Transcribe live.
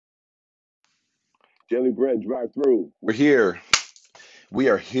Daily Bread drive through. We're here. We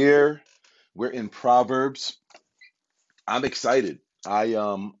are here. We're in Proverbs. I'm excited.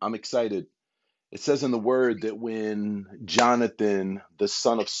 I'm excited. It says in the word that when Jonathan, the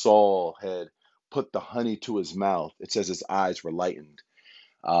son of Saul, had put the honey to his mouth, it says his eyes were lightened.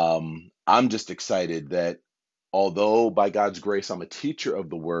 I'm just excited that although by God's grace I'm a teacher of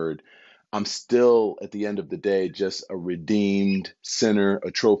the word, I'm still at the end of the day just a redeemed sinner,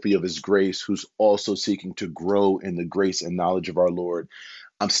 a trophy of his grace who's also seeking to grow in the grace and knowledge of our Lord.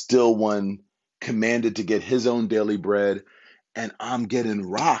 I'm still one commanded to get his own daily bread, and I'm getting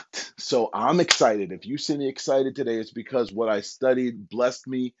rocked. So I'm excited. If you see me excited today, it's because what I studied blessed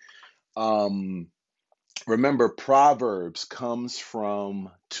me. Um, Remember, Proverbs comes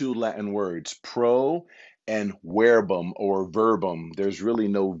from two Latin words, pro and verbum or verbum. There's really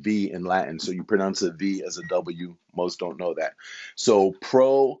no V in Latin, so you pronounce a V as a W. Most don't know that. So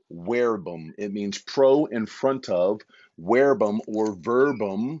pro verbum, it means pro in front of, verbum or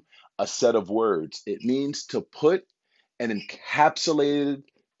verbum, a set of words. It means to put an encapsulated,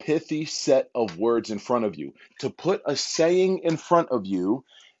 pithy set of words in front of you, to put a saying in front of you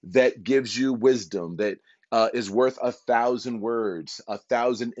that gives you wisdom, that is worth 1,000 words,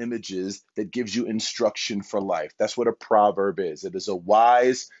 1,000 images that gives you instruction for life. That's what a proverb is. It is a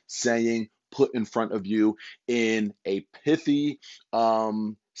wise saying put in front of you in a pithy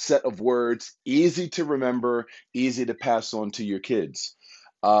set of words, easy to remember, easy to pass on to your kids.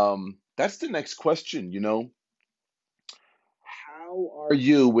 That's the next question, How are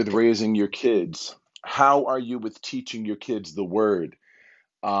you with raising your kids? How are you with teaching your kids the word?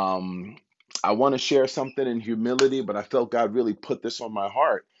 Um, I want to share something in humility, but I felt God really put this on my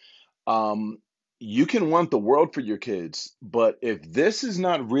heart. Um, you can want the world for your kids, but if this is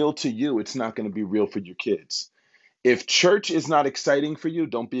not real to you, it's not going to be real for your kids. If church is not exciting for you,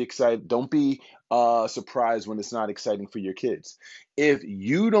 don't be excited. Don't be surprised when it's not exciting for your kids. If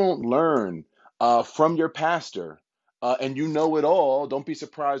you don't learn from your pastor and you know it all, don't be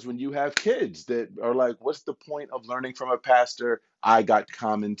surprised when you have kids that are like, "What's the point of learning from a pastor? I got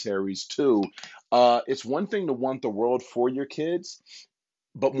commentaries too." It's one thing to want the world for your kids,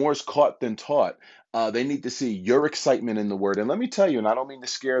 but more is caught than taught. They need to see your excitement in the word. And let me tell you, and I don't mean to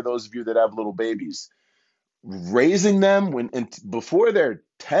scare those of you that have little babies, raising them when and before they're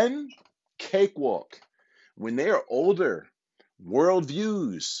 10, cakewalk. When they are older,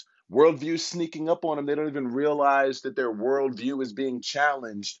 worldviews worldviews sneaking up on them, they don't even realize that their worldview is being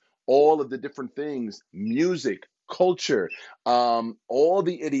challenged. All of the different things, music, culture, all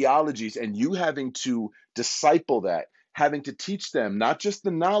the ideologies, and you having to disciple that, having to teach them not just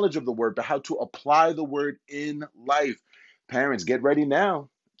the knowledge of the word but how to apply the word in life. Parents, get ready now.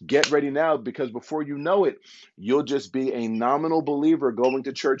 Get ready now, because before you know it, you'll just be a nominal believer going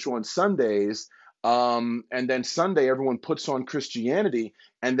to church on Sundays. And then Sunday, everyone puts on Christianity.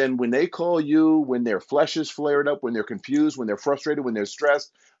 And then when they call you, when their flesh is flared up, when they're confused, when they're frustrated, when they're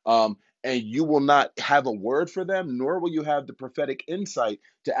stressed, and you will not have a word for them, nor will you have the prophetic insight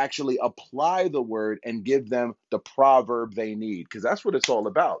to actually apply the word and give them the proverb they need, because that's what it's all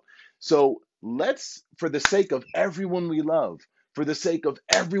about. So let's, for the sake of everyone we love, for the sake of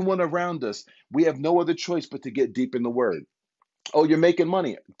everyone around us, we have no other choice but to get deep in the word. Oh, you're making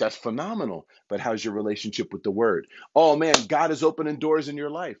money. That's phenomenal. But how's your relationship with the word? Oh, man, God is opening doors in your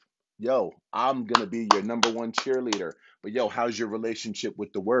life. Yo, I'm going to be your number one cheerleader. But yo, how's your relationship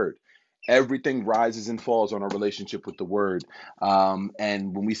with the word? Everything rises and falls on our relationship with the word.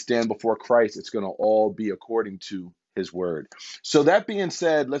 And when we stand before Christ, it's going to all be according to his word. So that being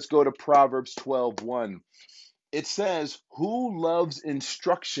said, let's go to Proverbs 12:1. It says, "Who loves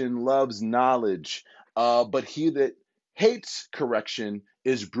instruction loves knowledge, but he that hates correction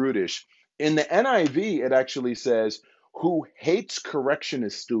is brutish." In the NIV, it actually says, "Who hates correction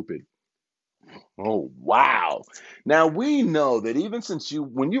is stupid." Oh, wow. Now we know that even since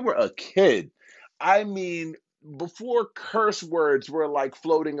when you were a kid, I mean, before curse words were like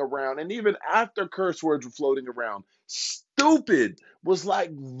floating around, and even after curse words were floating around, stupid was like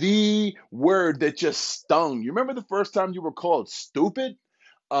the word that just stung. You remember the first time you were called stupid?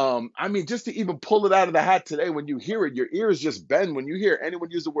 I mean, just to even pull it out of the hat today, when you hear it, your ears just bend when you hear anyone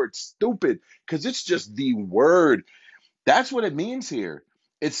use the word stupid, because it's just the word. That's what it means here.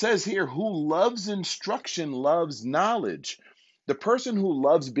 It says here, "Who loves instruction loves knowledge." The person who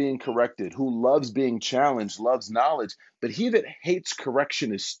loves being corrected, who loves being challenged, loves knowledge, but he that hates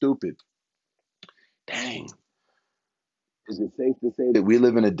correction is stupid. Dang. Is it safe to say that we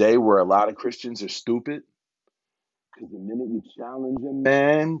live in a day where a lot of Christians are stupid? Because the minute you challenge them,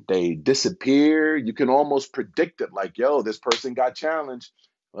 man, they disappear. You can almost predict it, like, yo, this person got challenged.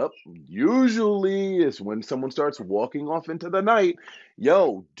 Well, usually is when someone starts walking off into the night.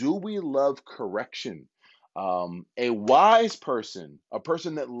 Yo, do we love correction? A wise person, a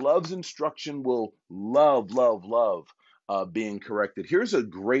person that loves instruction, will love being corrected. Here's a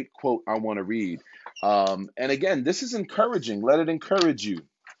great quote I want to read. And again, this is encouraging. Let it encourage you.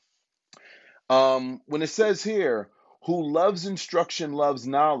 When it says here, who loves instruction loves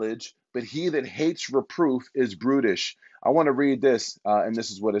knowledge, but he that hates reproof is brutish. I want to read this, and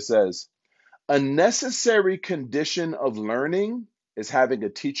this is what it says. A necessary condition of learning is having a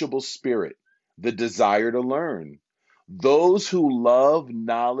teachable spirit, the desire to learn. Those who love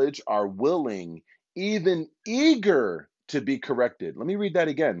knowledge are willing, even eager to be corrected. Let me read that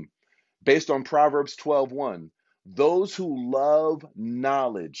again based on Proverbs 12:1. Those who love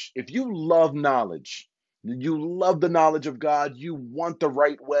knowledge, if you love knowledge, you love the knowledge of God, you want the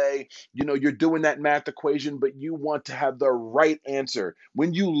right way, you're doing that math equation, but you want to have the right answer.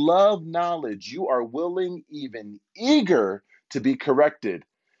 When you love knowledge, you are willing, even eager to be corrected,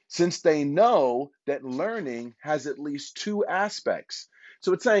 since they know that learning has at least two aspects.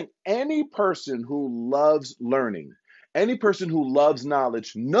 So it's saying any person who loves learning, any person who loves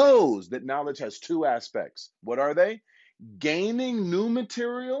knowledge knows that knowledge has two aspects. What are they? Gaining new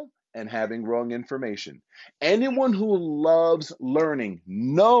material and having wrong information. Anyone who loves learning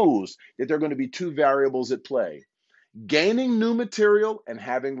knows that there are going to be two variables at play: gaining new material and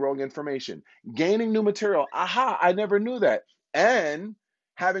having wrong information. Gaining new material, aha, I never knew that. And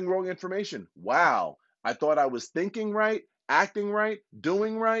having wrong information. Wow, I thought I was thinking right, acting right,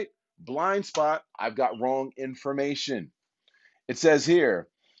 doing right. Blind spot, I've got wrong information. It says here,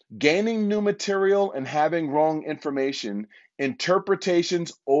 gaining new material and having wrong information,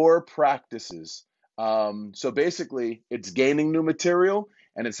 interpretations or practices. So basically, it's gaining new material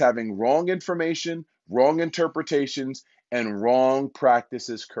and it's having wrong information, wrong interpretations, and wrong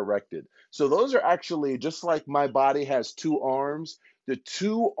practices corrected. So those are actually just like my body has two arms, the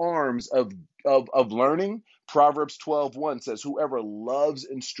two arms of learning. Proverbs 12:1 says, whoever loves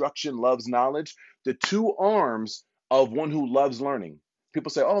instruction loves knowledge. The two arms of one who loves learning. People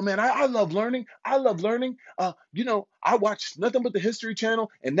say, "Oh man, I love learning. I love learning. I watch nothing but the History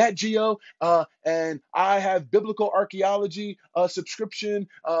Channel and Nat Geo, and I have biblical archaeology subscription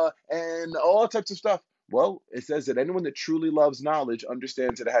and all types of stuff." Well, it says that anyone that truly loves knowledge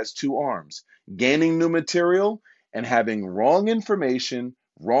understands that it has two arms: gaining new material and having wrong information,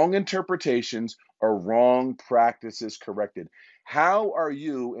 wrong interpretations, or wrong practices corrected. How are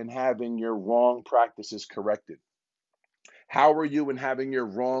you in having your wrong practices corrected? How are you in having your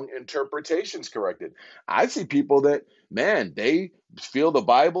wrong interpretations corrected? I see people that, man, they feel the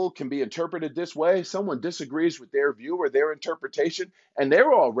Bible can be interpreted this way. Someone disagrees with their view or their interpretation, and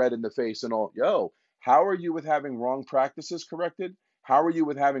they're all red in the face and all. Yo, how are you with having wrong practices corrected? How are you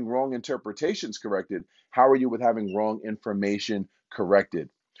with having wrong interpretations corrected? How are you with having wrong information corrected?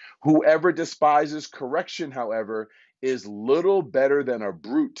 Whoever despises correction, however, is little better than a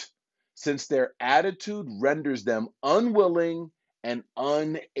brute, since their attitude renders them unwilling and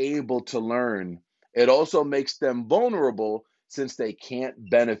unable to learn. It also makes them vulnerable, since they can't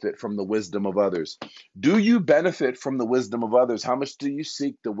benefit from the wisdom of others. Do you benefit from the wisdom of others? How much do you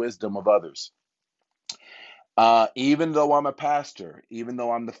seek the wisdom of others? Even though I'm a pastor, even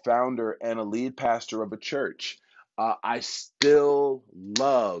though I'm the founder and a lead pastor of a church, I still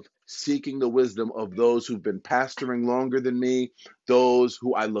love seeking the wisdom of those who've been pastoring longer than me, those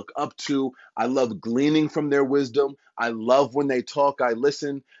who I look up to. I love gleaning from their wisdom. I love when they talk, I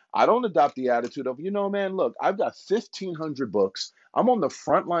listen. I don't adopt the attitude of, man, look, I've got 1,500 books. I'm on the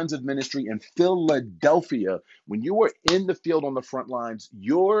front lines of ministry in Philadelphia. When you are in the field on the front lines,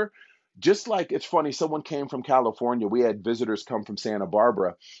 you're just like, it's funny, someone came from California. We had visitors come from Santa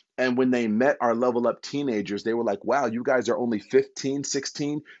Barbara. And when they met our level up teenagers, they were like, wow, you guys are only 15,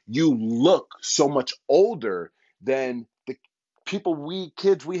 16. You look so much older than the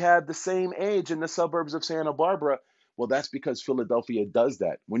kids we had the same age in the suburbs of Santa Barbara. Well, that's because Philadelphia does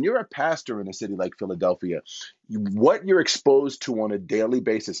that. When you're a pastor in a city like Philadelphia, what you're exposed to on a daily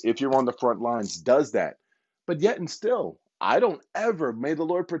basis, if you're on the front lines, does that. But yet and still, I don't ever, may the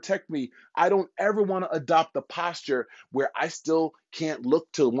Lord protect me, I don't ever want to adopt the posture where I still can't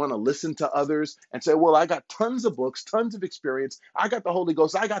look to want to listen to others and say, well, I got tons of books, tons of experience. I got the Holy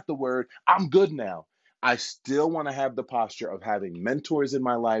Ghost. I got the word. I'm good now. I still want to have the posture of having mentors in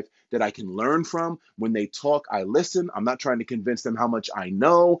my life that I can learn from. When they talk, I listen. I'm not trying to convince them how much I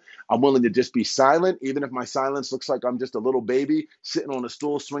know. I'm willing to just be silent, even if my silence looks like I'm just a little baby sitting on a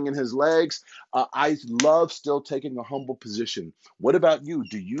stool swinging his legs. I love still taking a humble position. What about you?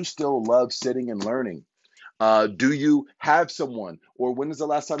 Do you still love sitting and learning? Do you have someone? Or when is the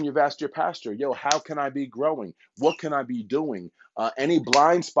last time you've asked your pastor, yo, how can I be growing? What can I be doing? Any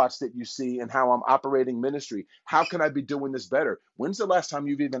blind spots that you see in how I'm operating ministry? How can I be doing this better? When's the last time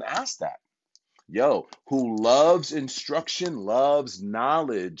you've even asked that? Yo, who loves instruction, loves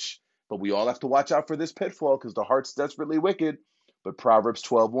knowledge. But we all have to watch out for this pitfall because the heart's desperately wicked. But Proverbs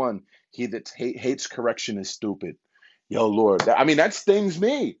 12:1, he that hates correction is stupid. Yo, Lord, I mean, that stings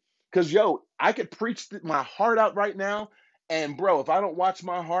me. Because, yo, I could preach my heart out right now. And, bro, if I don't watch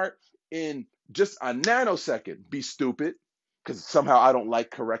my heart in just a nanosecond, be stupid. Because somehow I don't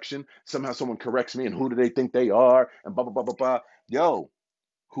like correction. Somehow someone corrects me, and who do they think they are? And blah, blah, blah, blah, blah. Yo,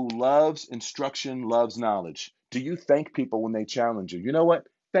 who loves instruction, loves knowledge. Do you thank people when they challenge you? You know what?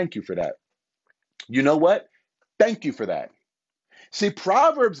 Thank you for that. You know what? Thank you for that. See,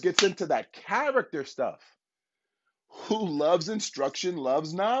 Proverbs gets into that character stuff. Who loves instruction,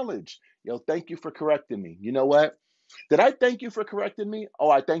 loves knowledge. Yo, thank you for correcting me. You know what? Did I thank you for correcting me? Oh,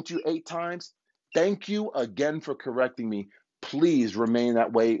 I thanked you 8 times. Thank you again for correcting me. Please remain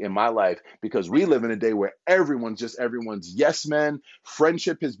that way in my life because we live in a day where everyone's yes men.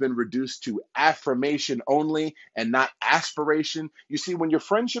 Friendship has been reduced to affirmation only and not aspiration. You see, when your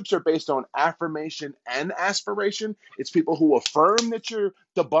friendships are based on affirmation and aspiration, it's people who affirm that you're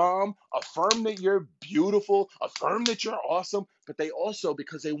the bomb, affirm that you're beautiful, affirm that you're awesome, but they also,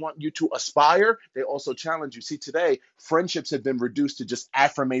 because they want you to aspire, they also challenge you. See, today, friendships have been reduced to just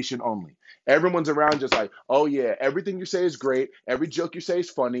affirmation only. Everyone's around just like, oh yeah, everything you say is great. Every joke you say is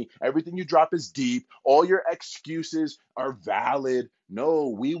funny. Everything you drop is deep. All your excuses are valid. No,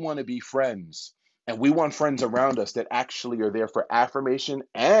 we want to be friends. And we want friends around us that actually are there for affirmation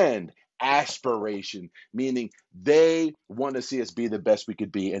and aspiration, meaning they want to see us be the best we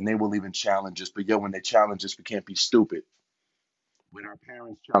could be and they will even challenge us. But yo, when they challenge us, we can't be stupid. When our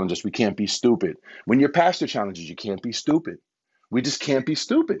parents challenge us, we can't be stupid. When your pastor challenges you, can't be stupid. We just can't be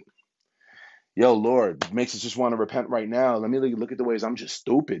stupid. Yo, Lord, makes us just want to repent right now. Let me look at the ways I'm just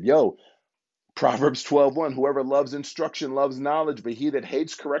stupid. Yo, Proverbs 12:1, whoever loves instruction loves knowledge, but he that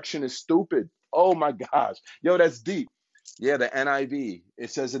hates correction is stupid. Oh my gosh. Yo, that's deep. Yeah, the NIV,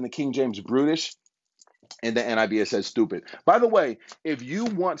 it says in the King James brutish. In the NIV, it says stupid. By the way, if you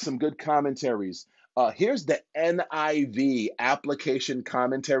want some good commentaries, here's the NIV application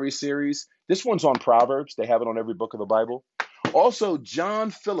commentary series. This one's on Proverbs. They have it on every book of the Bible. Also,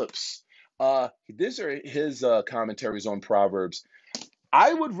 John Phillips. These are his commentaries on Proverbs.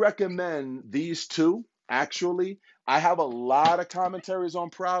 I would recommend these two, actually. I have a lot of commentaries on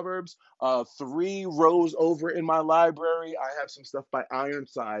Proverbs. 3 rows over in my library, I have some stuff by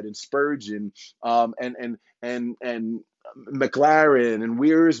Ironside and Spurgeon, and McLaren and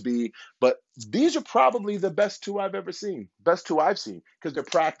Wearsby. But these are probably the best two I've ever seen. Best two I've seen because they're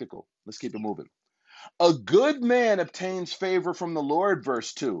practical. Let's keep it moving. A good man obtains favor from the Lord,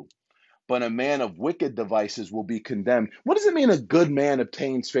 verse 2, but a man of wicked devices will be condemned. What does it mean a good man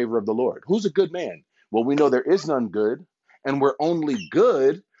obtains favor of the Lord? Who's a good man? Well, we know there is none good, and we're only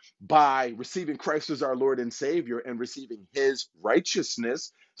good by receiving Christ as our Lord and Savior and receiving his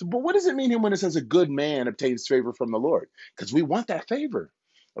righteousness. So, but what does it mean when it says a good man obtains favor from the Lord? Because we want that favor.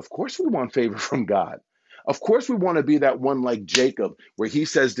 Of course, we want favor from God. Of course, we want to be that one like Jacob, where he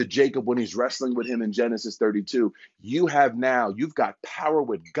says to Jacob when he's wrestling with him in Genesis 32, you've got power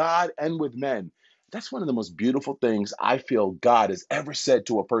with God and with men. That's one of the most beautiful things I feel God has ever said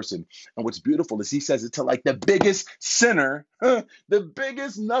to a person. And what's beautiful is he says it to like the biggest sinner, the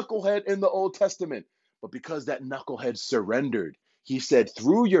biggest knucklehead in the Old Testament. But because that knucklehead surrendered, he said,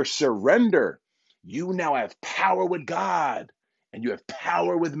 through your surrender, you now have power with God and you have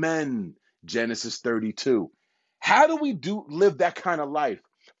power with men. Genesis 32. How do we live that kind of life?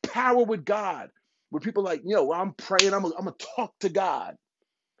 Power with God. Where people are like, I'm praying, I'm gonna talk to God.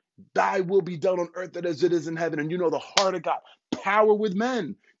 Thy will be done on earth as it is in heaven. And you know the heart of God. Power with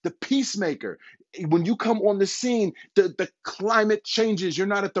men, the peacemaker. When you come on the scene, the climate changes. You're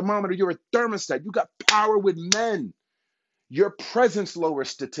not a thermometer, you're a thermostat. You got power with men. Your presence lowers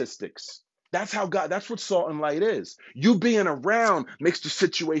statistics. That's what salt and light is. You being around makes the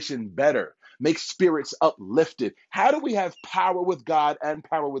situation better, makes spirits uplifted. How do we have power with God and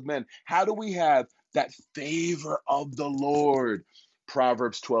power with men? How do we have that favor of the Lord?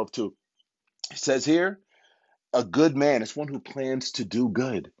 Proverbs 12:2. It says here, a good man is one who plans to do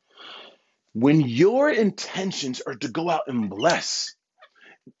good. When your intentions are to go out and bless,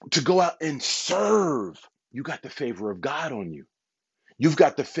 to go out and serve, you got the favor of God on you. You've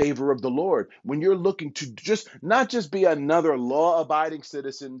got the favor of the Lord. When you're looking to just not just be another law-abiding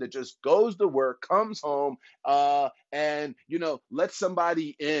citizen that just goes to work, comes home, and let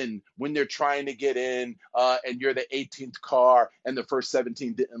somebody in when they're trying to get in, and you're the 18th car, and the first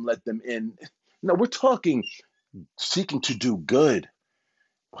 17 didn't let them in. No, we're talking seeking to do good.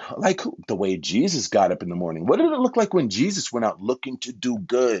 Like the way Jesus got up in the morning. What did it look like when Jesus went out looking to do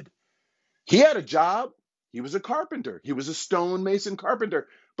good? He had a job. He was a carpenter. He was a stonemason carpenter.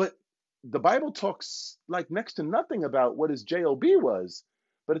 But the Bible talks like next to nothing about what his job was,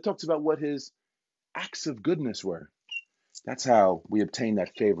 but it talks about what his acts of goodness were. That's how we obtain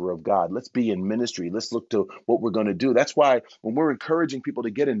that favor of God. Let's be in ministry. Let's look to what we're going to do. That's why when we're encouraging people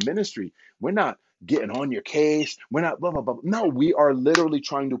to get in ministry, we're not getting on your case. We're not blah, blah, blah. No, we are literally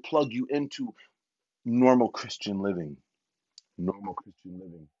trying to plug you into normal Christian living. Normal Christian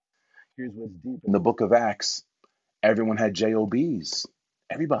living. Here's what's deep. In the book of Acts, everyone had JOBs.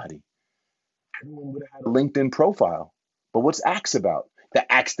 Everybody. Everyone would have had a LinkedIn profile. But what's Acts about?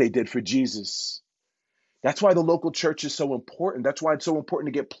 The acts they did for Jesus. That's why the local church is so important. That's why it's so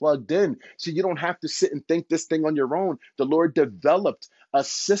important to get plugged in. So you don't have to sit and think this thing on your own. The Lord developed a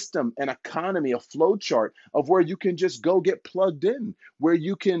system, an economy, a flow chart of where you can just go get plugged in, where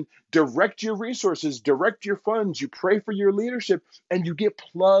you can direct your resources, direct your funds, you pray for your leadership, and you get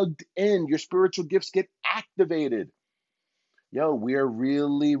plugged in. Your spiritual gifts get activated. Yo, we are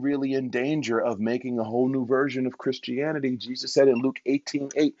really, really in danger of making a whole new version of Christianity. Jesus said in Luke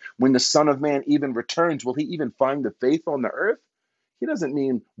 18:8, when the Son of Man even returns, will he even find the faith on the earth? He doesn't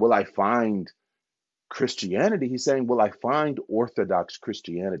mean, will I find Christianity? He's saying, will I find Orthodox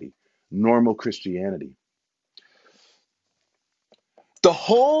Christianity, normal Christianity? The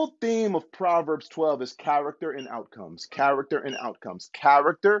whole theme of Proverbs 12 is character and outcomes. Character and outcomes.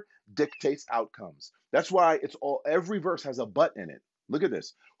 Character dictates outcomes. That's why every verse has a but in it. Look at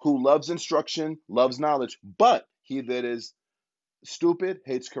this. Who loves instruction, loves knowledge, but he that is stupid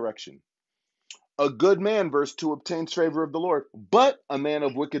hates correction. A good man, verse 2, obtains favor of the Lord, but a man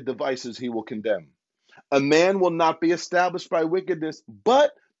of wicked devices he will condemn. A man will not be established by wickedness,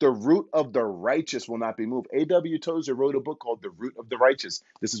 but the root of the righteous will not be moved. A.W. Tozer wrote a book called The Root of the Righteous.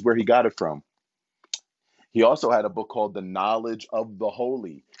 This is where he got it from. He also had a book called The Knowledge of the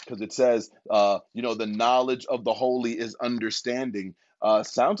Holy, because it says, the knowledge of the holy is understanding.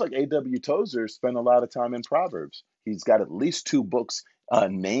 Sounds like A.W. Tozer spent a lot of time in Proverbs. He's got at least 2 books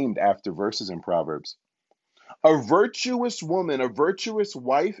named after verses in Proverbs. A virtuous woman, a virtuous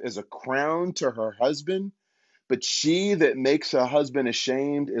wife is a crown to her husband, but she that makes her husband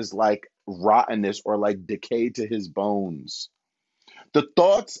ashamed is like rottenness or like decay to his bones. The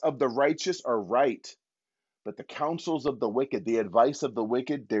thoughts of the righteous are right, but the counsels of the wicked, the advice of the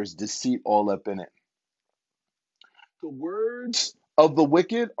wicked, there's deceit all up in it. The words of the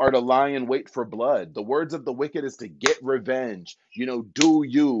wicked are to lie in wait for blood. The words of the wicked is to get revenge. Do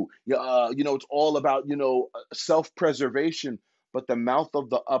you. It's all about, self-preservation, but the mouth of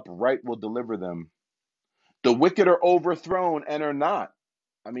the upright will deliver them. The wicked are overthrown and are not.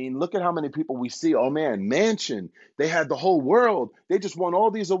 I mean, look at how many people we see. Oh man, Mansion. They had the whole world. They just won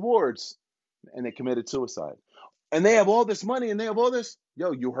all these awards and they committed suicide. And they have all this money and they have all this.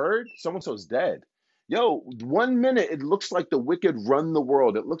 Yo, you heard? So and so's dead. Yo, 1 minute it looks like the wicked run the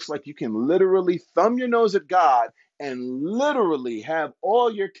world. It looks like you can literally thumb your nose at God and literally have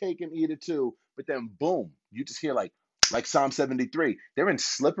all your cake and eat it too. But then boom, you just hear like Psalm 73. They're in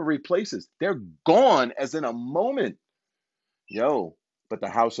slippery places. They're gone as in a moment. Yo, but the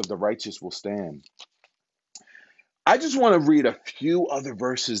house of the righteous will stand. I just want to read a few other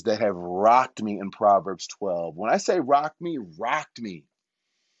verses that have rocked me in Proverbs 12. When I say rocked me.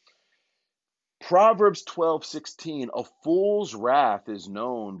 Proverbs 12:16, a fool's wrath is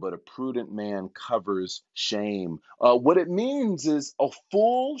known, but a prudent man covers shame. What it means is a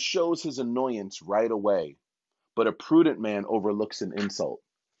fool shows his annoyance right away, but a prudent man overlooks an insult.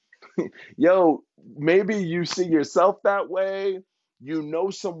 Yo, maybe you see yourself that way. You know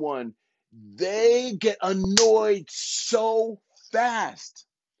someone, they get annoyed so fast.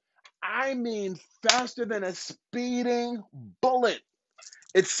 I mean, faster than a speeding bullet.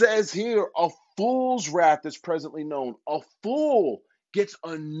 It says here, a fool's wrath is presently known. A fool gets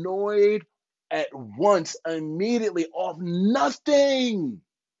annoyed at once, immediately, off nothing.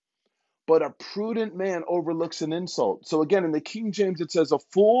 But a prudent man overlooks an insult. So again, in the King James, it says, a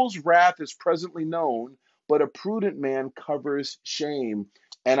fool's wrath is presently known, but a prudent man covers shame.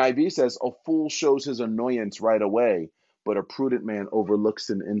 NIV says, a fool shows his annoyance right away, but a prudent man overlooks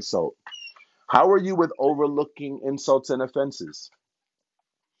an insult. How are you with overlooking insults and offenses?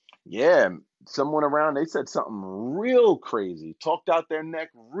 Yeah, someone around, they said something real crazy, talked out their neck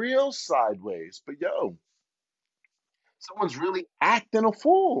real sideways. But yo, someone's really acting a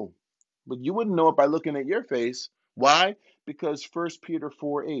fool. But you wouldn't know it by looking at your face. Why? Because 1 Peter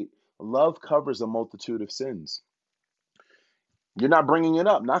 4:8, love covers a multitude of sins. You're not bringing it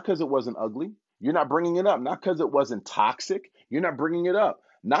up, not because it wasn't ugly. You're not bringing it up, not because it wasn't toxic. You're not bringing it up,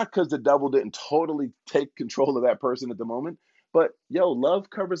 not because the devil didn't totally take control of that person at the moment. But yo, love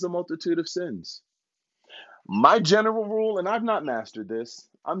covers a multitude of sins. My general rule, and I've not mastered this,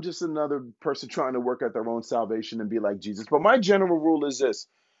 I'm just another person trying to work at their own salvation and be like Jesus. But my general rule is this: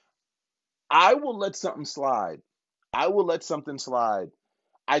 I will let something slide. I will let something slide.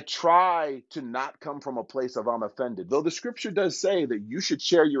 I try to not come from a place of I'm offended. Though the scripture does say that you should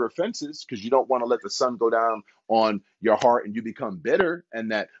share your offenses because you don't want to let the sun go down on your heart and you become bitter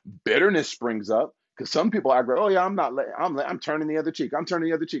and that bitterness springs up. Because some people act like, oh yeah, I'm turning the other cheek. I'm turning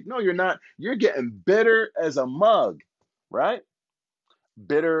the other cheek. No, you're not. You're getting bitter as a mug, right?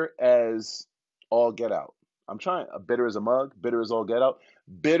 Bitter as all get out. I'm trying. Bitter as a mug. Bitter as all get out.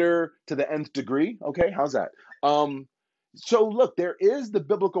 Bitter to the nth degree. Okay, how's that? So look, there is the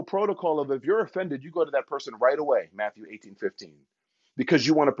biblical protocol of if you're offended, you go to that person right away. Matthew 18:15. Because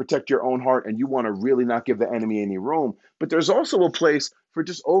you want to protect your own heart and you want to really not give the enemy any room. But there's also a place for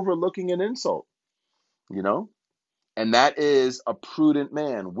just overlooking an insult, you know? And that is a prudent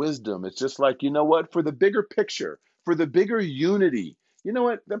man, wisdom. It's just like, you know what, for the bigger picture, for the bigger unity, you know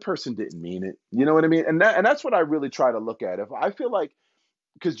what, that person didn't mean it. You know what I mean? And that's what I really try to look at. If I feel like,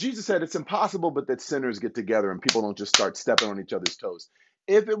 because Jesus said it's impossible, but that sinners get together and people don't just start stepping on each other's toes.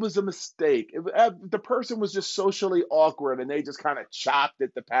 If it was a mistake, if the person was just socially awkward and they just kind of chopped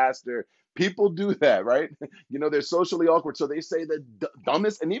at the pastor, people do that, right? They're socially awkward, so they say the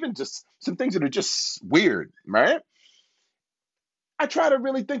dumbest and even just some things that are just weird, right? I try to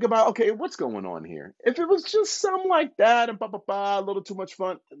really think about, okay, what's going on here? If it was just something like that and a little too much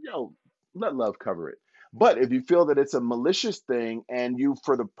fun, let love cover it. But if you feel that it's a malicious thing and you,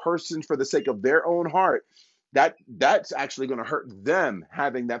 for the person, for the sake of their own heart, that's actually going to hurt them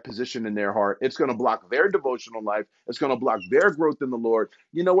having that position in their heart. It's going to block their devotional life. It's going to block their growth in the Lord.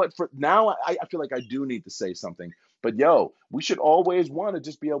 You know what? For now, I feel like I do need to say something. But yo, we should always want to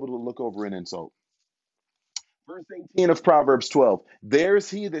just be able to look over an insult. Verse 18 of Proverbs 12. There's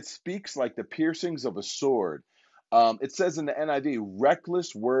he that speaks like the piercings of a sword. It says in the NIV,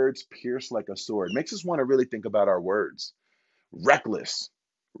 reckless words pierce like a sword. Makes us want to really think about our words. Reckless,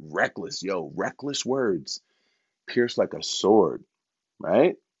 reckless words pierce like a sword,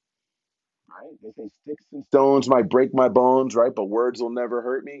 right? Right? They say sticks and stones might break my bones, right? But words will never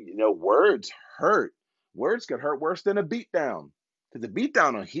hurt me. Words hurt. Words can hurt worse than a beatdown. Because a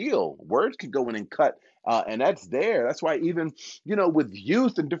beatdown will heal. Words can go in and cut. And that's there. That's why even, with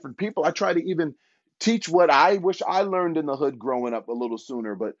youth and different people, I try to even teach what I wish I learned in the hood growing up a little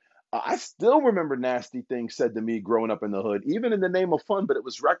sooner. But I still remember nasty things said to me growing up in the hood, even in the name of fun, but it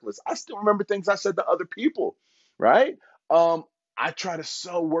was reckless. I still remember things I said to other people, right? Um, I try to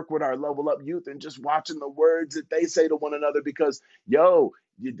so work with our level up youth and just watching the words that they say to one another because,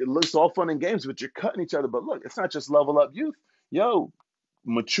 it looks all fun and games, but you're cutting each other. But look, it's not just level up youth. Yo,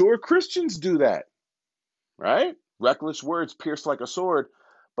 mature Christians do that, right? Reckless words pierce like a sword,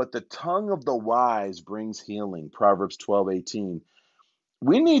 but the tongue of the wise brings healing. Proverbs 12:18.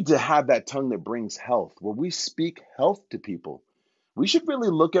 We need to have that tongue that brings health, where we speak health to people. We should really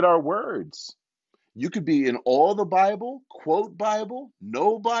look at our words. You could be in all the Bible, quote Bible,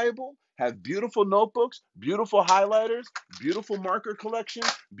 no Bible, have beautiful notebooks, beautiful highlighters, beautiful marker collection,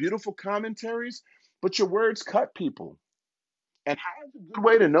 beautiful commentaries, but your words cut people. And how's a good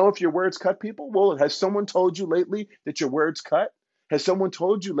way to know if your words cut people? Well, has someone told you lately that your words cut? Has someone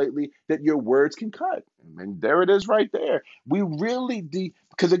told you lately that your words can cut? And there it is right there. We really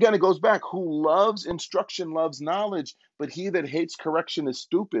because again, it goes back. Who loves instruction loves knowledge, but he that hates correction is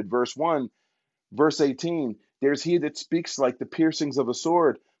stupid. Verse 1. Verse 18, there's he that speaks like the piercings of a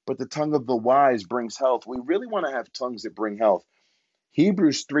sword, but the tongue of the wise brings health. We really want to have tongues that bring health.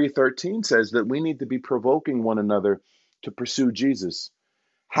 Hebrews 3:13 says that we need to be provoking one another to pursue Jesus.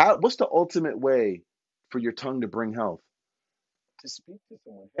 What's the ultimate way for your tongue to bring health? To speak to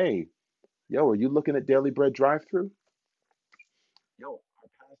someone. Hey, yo, are you looking at Daily Bread drive-through? Yo, our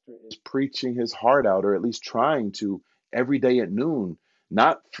pastor is preaching his heart out, or at least trying to, every day at noon,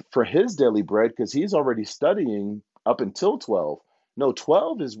 not for his daily bread, because he's already studying up until 12. No,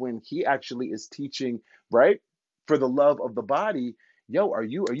 12 is when he actually is teaching, right? For the love of the body. Yo, are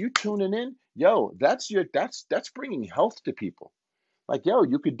you tuning in? Yo, that's bringing health to people. Like, yo,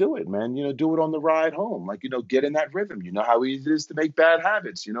 you could do it, man. Do it on the ride home. Like, get in that rhythm. You know how easy it is to make bad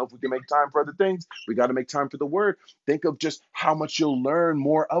habits. If we can make time for other things, we got to make time for the word. Think of just how much you'll learn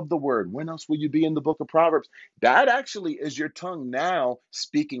more of the word. When else will you be in the book of Proverbs? That actually is your tongue now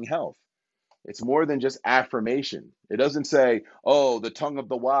speaking health. It's more than just affirmation. It doesn't say, "Oh, the tongue of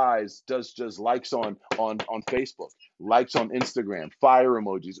the wise does just likes on Facebook, likes on Instagram, fire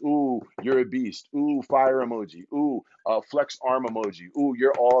emojis. Ooh, you're a beast. Ooh, fire emoji. Ooh, flex arm emoji. Ooh,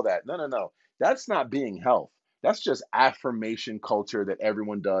 you're all that." No, no, no. That's not being health. That's just affirmation culture that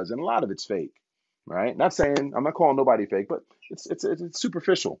everyone does, and a lot of it's fake, right? Not saying I'm not calling nobody fake, but it's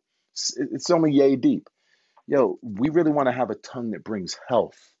superficial. It's only yay deep. Yo, we really want to have a tongue that brings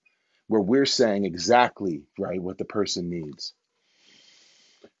health where we're saying exactly right what the person needs.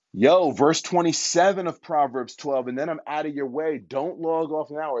 Yo, verse 27 of Proverbs 12, and then I'm out of your way. Don't log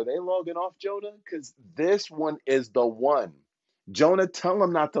off now. Are they logging off, Jonah? Because this one is the one. Jonah, tell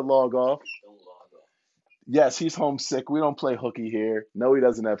him not to log off. Don't log off. Yes, he's homesick. We don't play hooky here. No, he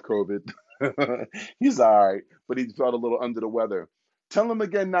doesn't have COVID. He's all right, but he felt a little under the weather. Tell him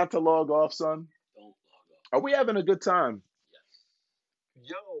again not to log off, son. Don't log off. Are we having a good time?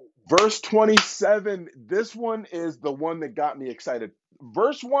 Yo, verse 27, this one is the one that got me excited.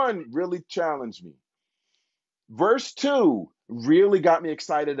 Verse 1 really challenged me. Verse 2 really got me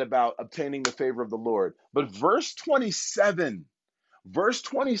excited about obtaining the favor of the Lord. But verse 27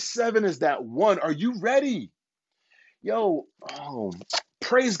 is that one. Are you ready? Yo,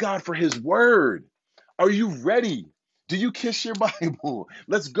 praise God for his word. Are you ready? Do you kiss your Bible?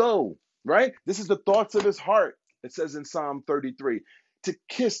 Let's go, right? This is the thoughts of his heart. It says in Psalm 33. To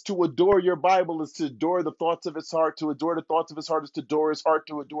kiss, to adore your Bible is to adore the thoughts of his heart. To adore the thoughts of his heart is to adore his heart.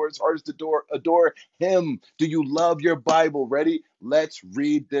 To adore his heart is to adore him. Do you love your Bible? Ready? Let's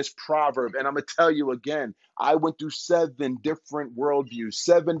read this proverb. And I'm going to tell you again, I went through 7 different worldviews,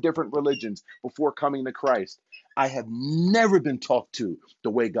 7 different religions before coming to Christ. I have never been talked to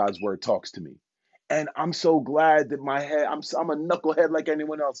the way God's word talks to me. And I'm so glad that I'm a knucklehead like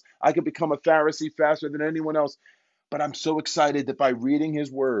anyone else. I could become a Pharisee faster than anyone else. But I'm so excited that by reading his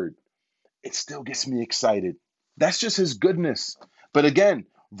word, it still gets me excited. That's just his goodness. But again,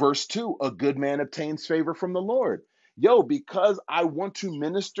 verse 2, a good man obtains favor from the Lord. Yo, because I want to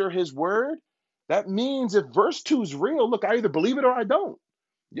minister his word, that means if verse 2 is real, look, I either believe it or I don't.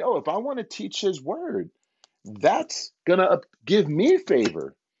 Yo, if I want to teach his word, that's going to give me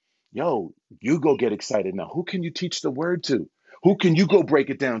favor. Yo, you go get excited now. Who can you teach the word to? Who can you go break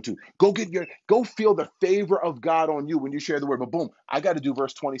it down to? Go feel the favor of God on you when you share the word. But boom, I got to do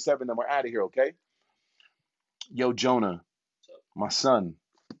verse 27, then we're out of here, okay? Yo, Jonah, my son,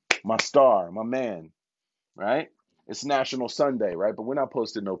 my star, my man, right? It's National Sunday, right? But we're not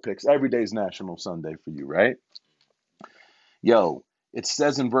posting no pics. Every day's National Sunday for you, right? Yo, it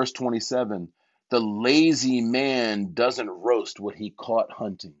says in verse 27, the lazy man doesn't roast what he caught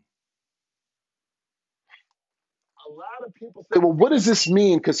hunting. A lot of people say, well, what does this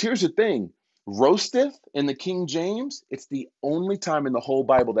mean? Because here's the thing. Roasteth in the King James, it's the only time in the whole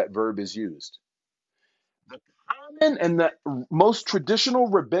Bible that verb is used. The common and the most traditional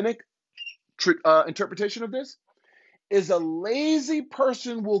rabbinic interpretation of this is a lazy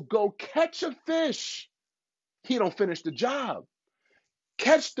person will go catch a fish. He don't finish the job.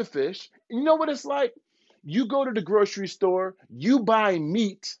 Catch the fish. You know what it's like? You go to the grocery store, you buy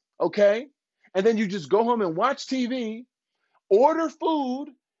meat, okay? And then you just go home and watch TV, order food,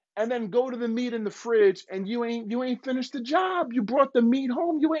 and then go to the meat in the fridge, and you ain't finished the job. You brought the meat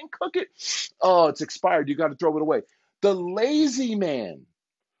home, you ain't cook it. Oh, it's expired. You got to throw it away. The lazy man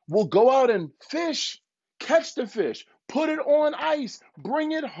will go out and fish, catch the fish, put it on ice,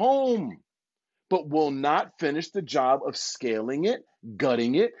 bring it home, but will not finish the job of scaling it,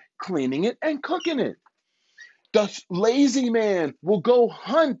 gutting it, cleaning it, and cooking it. The lazy man will go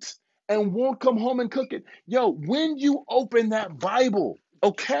hunt and won't come home and cook it. Yo, when you open that Bible,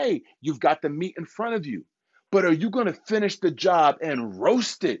 okay, you've got the meat in front of you, but are you going to finish the job and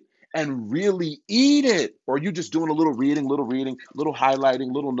roast it and really eat it? Or are you just doing a little reading, little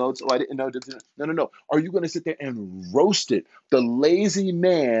highlighting, little notes? Oh, I didn't know. No, no, no. Are you going to sit there and roast it? The lazy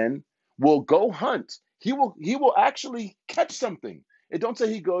man will go hunt. He will actually catch something. It don't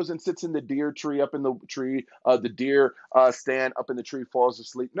say he goes and sits in the deer tree up in the tree, the deer stand up in the tree, falls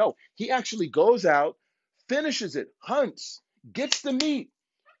asleep. No, he actually goes out, finishes it, hunts, gets the meat,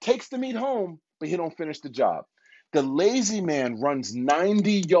 takes the meat home, but he don't finish the job. The lazy man runs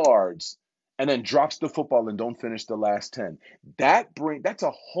 90 yards and then drops the football and don't finish the last 10. That's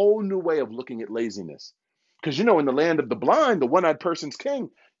a whole new way of looking at laziness. Because in the land of the blind, the one-eyed person's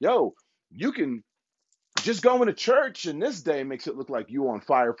king, yo, you can Just going to church in this day makes it look like you on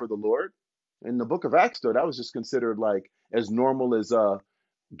fire for the Lord. In the book of Acts, though, that was just considered like as normal as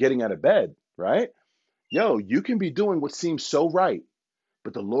getting out of bed, right? Yo, you can be doing what seems so right,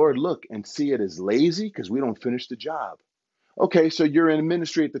 but the Lord look and see it as lazy because we don't finish the job. Okay, so you're in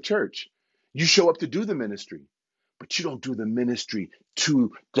ministry at the church. You show up to do the ministry, but you don't do the ministry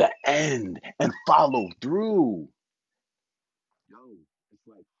to the end and follow through. Yo, it's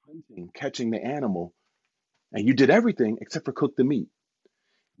like hunting, catching the animal, and you did everything except for cook the meat.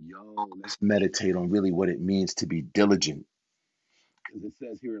 Yo, let's meditate on really what it means to be diligent. Because it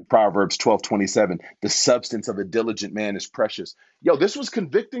says here in Proverbs 12:27, the substance of a diligent man is precious. Yo, this was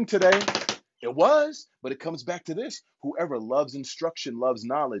convicting today. It was, but it comes back to this. Whoever loves instruction loves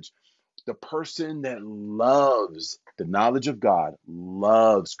knowledge. The person that loves the knowledge of God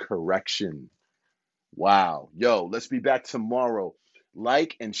loves correction. Wow. Yo, let's be back tomorrow.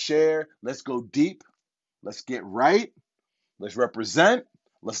 Like and share. Let's go deep. Let's get right. Let's represent.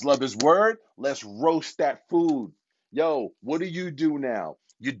 Let's love his word. Let's roast that food. Yo, what do you do now?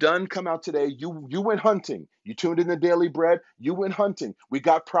 You done come out today. You went hunting. You tuned in the daily bread. You went hunting. We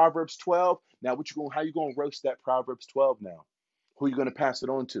got Proverbs 12. Now what you going how you going to roast that Proverbs 12 now? Who are you going to pass it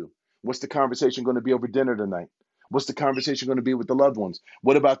on to? What's the conversation going to be over dinner tonight? What's the conversation going to be with the loved ones?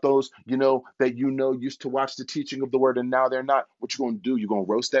 What about those, that used to watch the teaching of the word and now they're not? What you going to do? You going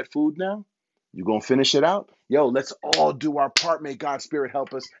to roast that food now? You gonna finish it out? Yo, let's all do our part. May God's spirit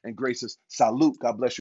help us and grace us. Salute. God bless you.